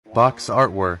Box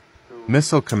artwork.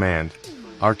 Missile command.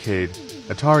 Arcade.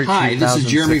 Atari 2600. Hi, this is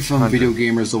Jeremy from Video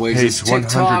Gamers Oasis. Page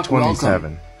TikTok,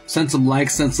 127. welcome. Send some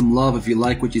likes, send some love if you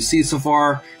like what you see so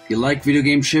far. If you like video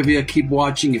game trivia, keep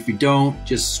watching. If you don't,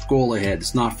 just scroll ahead.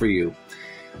 It's not for you.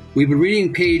 We've been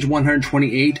reading page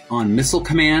 128 on Missile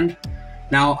Command.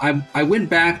 Now, I went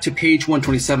back to page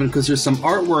 127 because there's some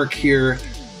artwork here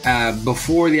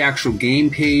before the actual game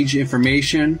page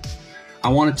information. I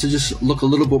wanted to just look a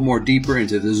little bit more deeper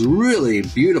into this really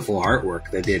beautiful artwork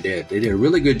that they did. They did a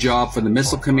really good job for the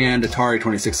Missile Command Atari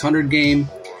 2600 game,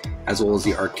 as well as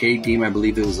the arcade game. I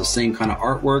believe it was the same kind of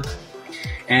artwork.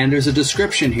 And there's a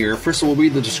description here. First, we'll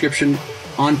read the description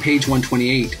on page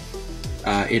 128.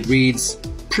 It reads,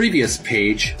 previous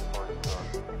page,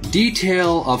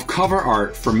 detail of cover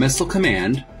art for Missile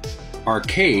Command,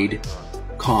 arcade,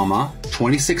 comma,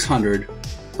 2600,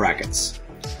 brackets.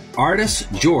 Artist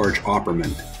George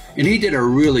Opperman, and he did a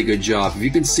really good job. If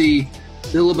you can see a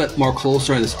little bit more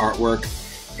closer on this artwork,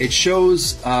 it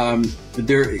shows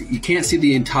there you can't see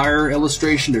the entire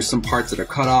illustration. There's some parts that are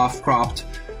cut off, cropped,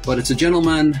 but it's a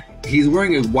gentleman. He's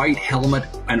wearing a white helmet,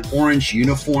 an orange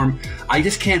uniform. I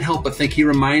just can't help but think he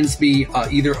reminds me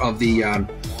either of the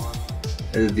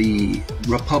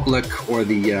Republic or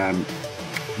the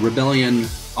Rebellion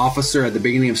officer at the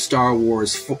beginning of Star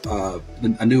Wars,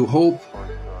 A New Hope.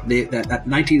 That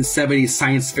 1970s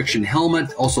science fiction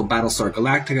helmet, also Battlestar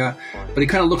Galactica, but he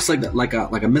kind of looks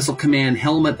like a Missile Command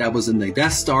helmet that was in the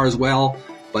Death Star as well.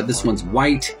 But this one's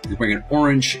white. He's wearing an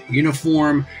orange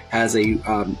uniform, has a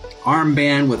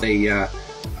armband with a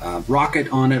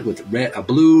rocket on it with a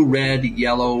blue, red,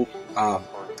 yellow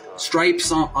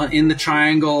stripes in the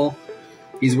triangle.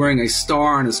 He's wearing a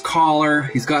star on his collar.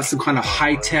 He's got some kind of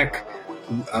high-tech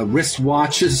wrist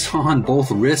watches on both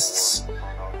wrists.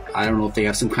 I don't know if they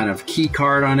have some kind of key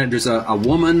card on it. There's a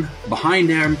woman behind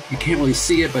him. You can't really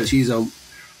see it, but she's a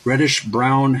reddish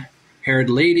brown haired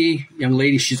lady, young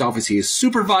lady. She's obviously a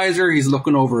supervisor. He's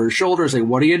looking over her shoulder saying,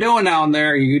 what are you doing down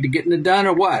there? Are you getting it done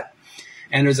or what?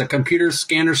 And there's a computer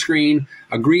scanner screen,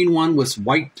 a green one with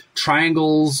white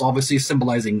triangles, obviously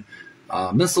symbolizing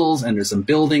missiles. And there's some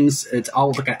buildings. It's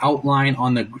all like an outline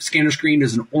on the scanner screen.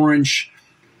 There's an orange,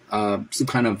 some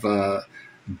kind of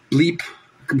bleep,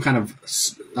 some kind of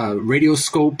radio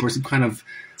scope or some kind of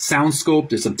sound scope.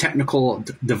 There's some technical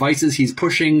devices. He's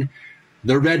pushing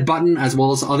the red button as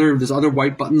well as there's other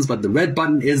white buttons, but the red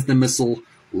button is the missile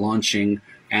launching.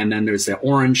 And then there's the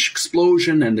orange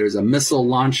explosion and there's a missile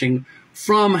launching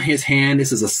from his hand.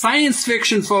 This is a science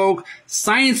fiction, folk.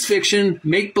 Science fiction,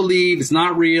 make believe. It's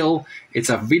not real. It's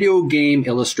a video game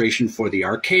illustration for the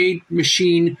arcade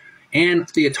machine and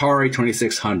the Atari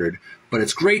 2600. But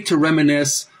it's great to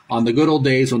reminisce on the good old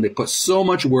days when they put so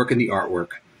much work in the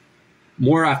artwork.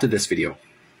 More after this video.